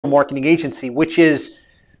marketing agency, which is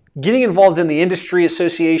getting involved in the industry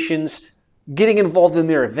associations, getting involved in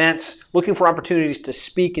their events, looking for opportunities to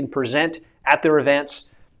speak and present at their events.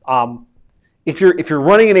 If you're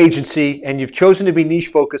running an agency and you've chosen to be niche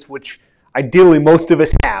focused, which ideally most of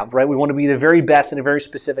us have, right? We want to be the very best in a very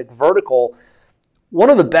specific vertical. One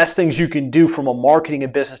of the best things you can do from a marketing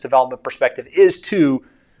and business development perspective is to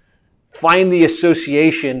find the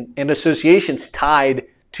association and associations tied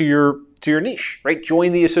to your niche, right?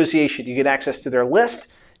 Join the association. You get access to their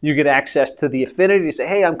list. You get access to the affinity to say,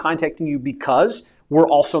 hey, I'm contacting you because we're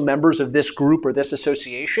also members of this group or this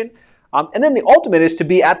association. And then the ultimate is to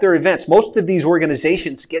be at their events. Most of these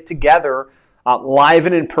organizations get together live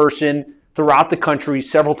and in person throughout the country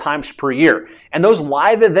several times per year. And those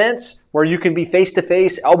live events where you can be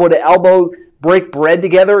face-to-face, elbow to elbow, break bread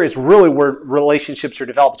together is really where relationships are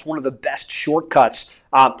developed. It's one of the best shortcuts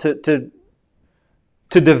to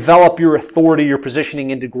develop your authority, your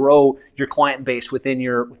positioning, and to grow your client base within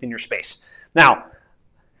your space. Now,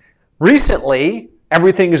 recently,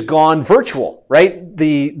 everything has gone virtual, right?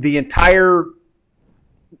 The entire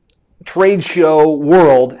trade show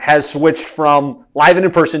world has switched from live and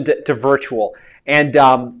in person to virtual. And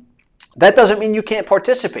that doesn't mean you can't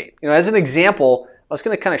participate. As an example, I was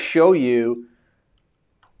going to kind of show you,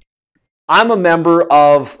 I'm a member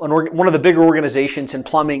of one of the bigger organizations in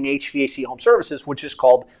plumbing, HVAC, home services, which is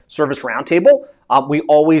called Service Roundtable. We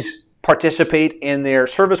always participate in their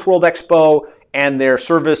Service World Expo and their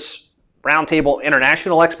Service Roundtable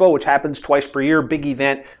International Expo, which happens twice per year. Big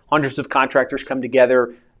event. Hundreds of contractors come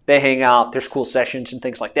together. They hang out. There's cool sessions and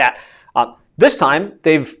things like that. This time,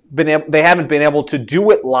 they haven't been able to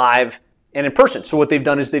do it live and in person. So what they've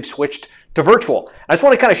done is they've switched to virtual. I just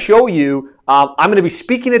want to kind of show you, I'm going to be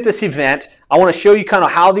speaking at this event. I want to show you kind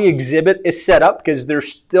of how the exhibit is set up because there's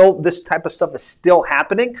still, this type of stuff is still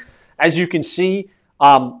happening. As you can see,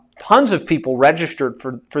 tons of people registered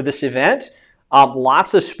for this event.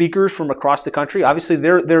 Lots of speakers from across the country. Obviously,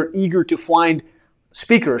 they're eager to find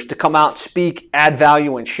speakers to come out, speak, add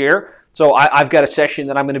value, and share. So I've got a session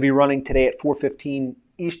that I'm going to be running today at 4:15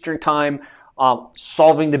 Eastern Time,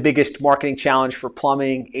 solving the biggest marketing challenge for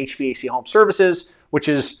plumbing, HVAC, home services, which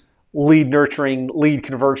is lead nurturing, lead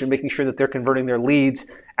conversion, making sure that they're converting their leads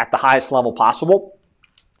at the highest level possible.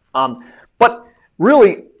 But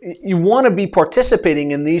really, you want to be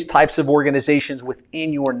participating in these types of organizations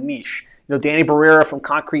within your niche. Danny Barrera from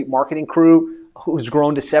Concrete Marketing Crew, who's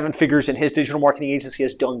grown to 7 figures in his digital marketing agency,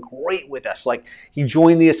 has done great with us. Like, he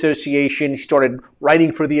joined the association, he started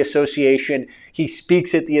writing for the association, he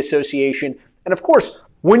speaks at the association. And of course,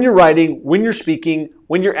 when you're writing, when you're speaking,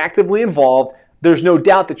 when you're actively involved, there's no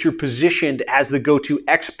doubt that you're positioned as the go-to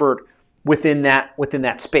expert within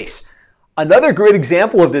that space. Another great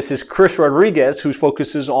example of this is Chris Rodriguez, who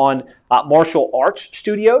focuses on martial arts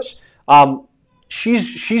studios.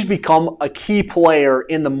 She's become a key player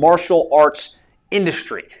in the martial arts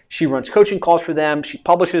industry. She runs coaching calls for them. She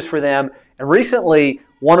publishes for them. And recently,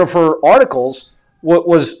 one of her articles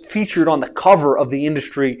was featured on the cover of the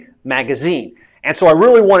industry magazine. And so I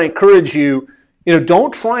really want to encourage you,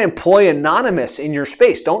 don't try and play anonymous in your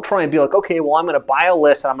space. Don't try and be like, okay, well, I'm going to buy a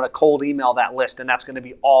list and I'm going to cold email that list and that's going to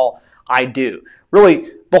be all I do.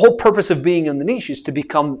 Really, the whole purpose of being in the niche is to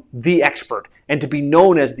become the expert and to be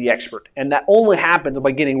known as the expert. And that only happens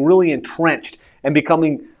by getting really entrenched and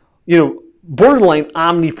becoming, borderline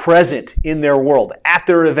omnipresent in their world, at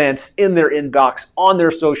their events, in their inbox, on their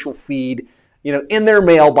social feed, in their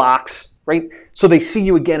mailbox, right? So they see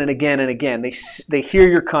you again and again and again. They hear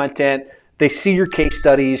your content, they see your case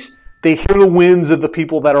studies, they hear the wins of the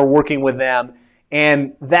people that are working with them,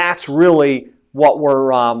 and that's really what we're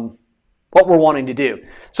wanting to do.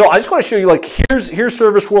 So I just want to show you, here's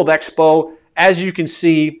Service World Expo. As you can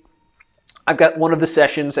see, I've got one of the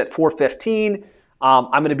sessions at 4:15.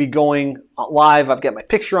 I'm going to be going live. I've got my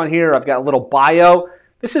picture on here. I've got a little bio.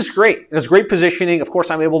 This is great. It's great positioning. Of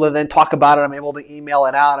course, I'm able to then talk about it. I'm able to email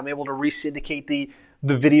it out. I'm able to re-syndicate the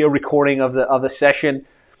video recording of the session.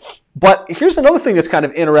 But here's another thing that's kind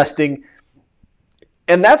of interesting,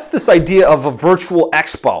 and that's this idea of a virtual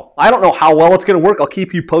expo. I don't know how well it's going to work. I'll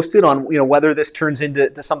keep you posted on whether this turns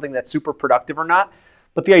into something that's super productive or not.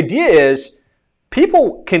 But the idea is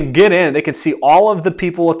people can get in. They can see all of the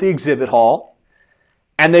people at the exhibit hall.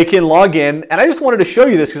 And they can log in, and I just wanted to show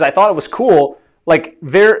you this because I thought it was cool.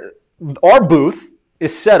 Our booth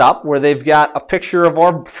is set up where they've got a picture of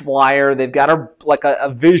our flyer, they've got a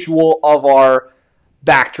visual of our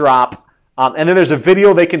backdrop, and then there's a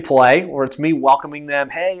video they can play where it's me welcoming them.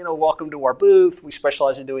 Hey, welcome to our booth. We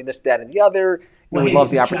specialize in doing this, that, and the other. We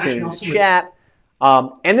love the opportunity to chat.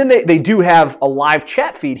 And then they do have a live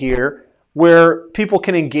chat feed here where people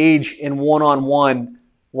can engage in one-on-one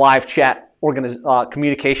live chat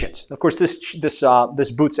communications. Of course,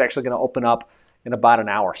 this booth's actually going to open up in about an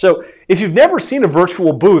hour. So if you've never seen a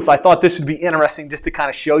virtual booth, I thought this would be interesting just to kind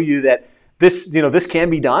of show you that this can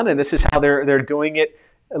be done, and this is how they're doing it,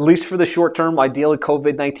 at least for the short term. Ideally,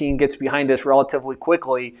 COVID-19 gets behind us relatively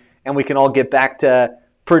quickly, and we can all get back to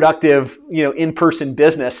productive, in-person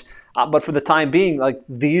business. But for the time being, like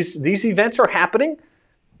these events are happening.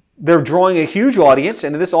 They're drawing a huge audience,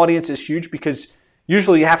 and this audience is huge because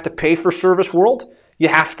usually you have to pay for Service World. You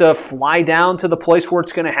have to fly down to the place where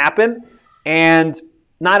it's going to happen, and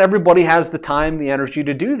not everybody has the time, the energy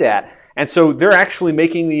to do that. And so they're actually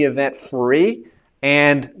making the event free,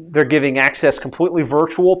 and they're giving access completely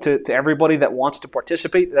virtual to everybody that wants to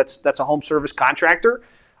participate. That's a home service contractor.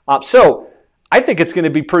 So I think it's going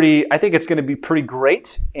to be pretty. I think it's going to be pretty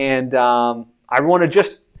great. And I want to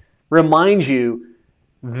just remind you,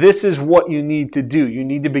 this is what you need to do. You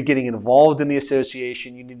need to be getting involved in the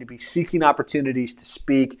association. You need to be seeking opportunities to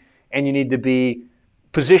speak, and you need to be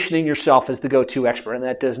positioning yourself as the go-to expert. And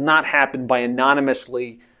that does not happen by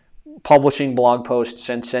anonymously publishing blog posts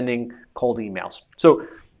and sending cold emails. So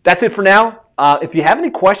that's it for now. If you have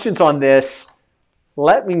any questions on this,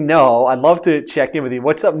 let me know. I'd love to check in with you.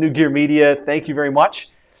 What's up, New Gear Media? Thank you very much.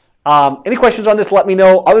 Any questions on this, let me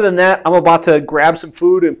know. Other than that, I'm about to grab some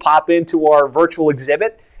food and pop into our virtual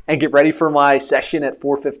exhibit and get ready for my session at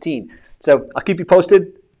 4:15. So I'll keep you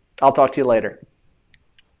posted. I'll talk to you later.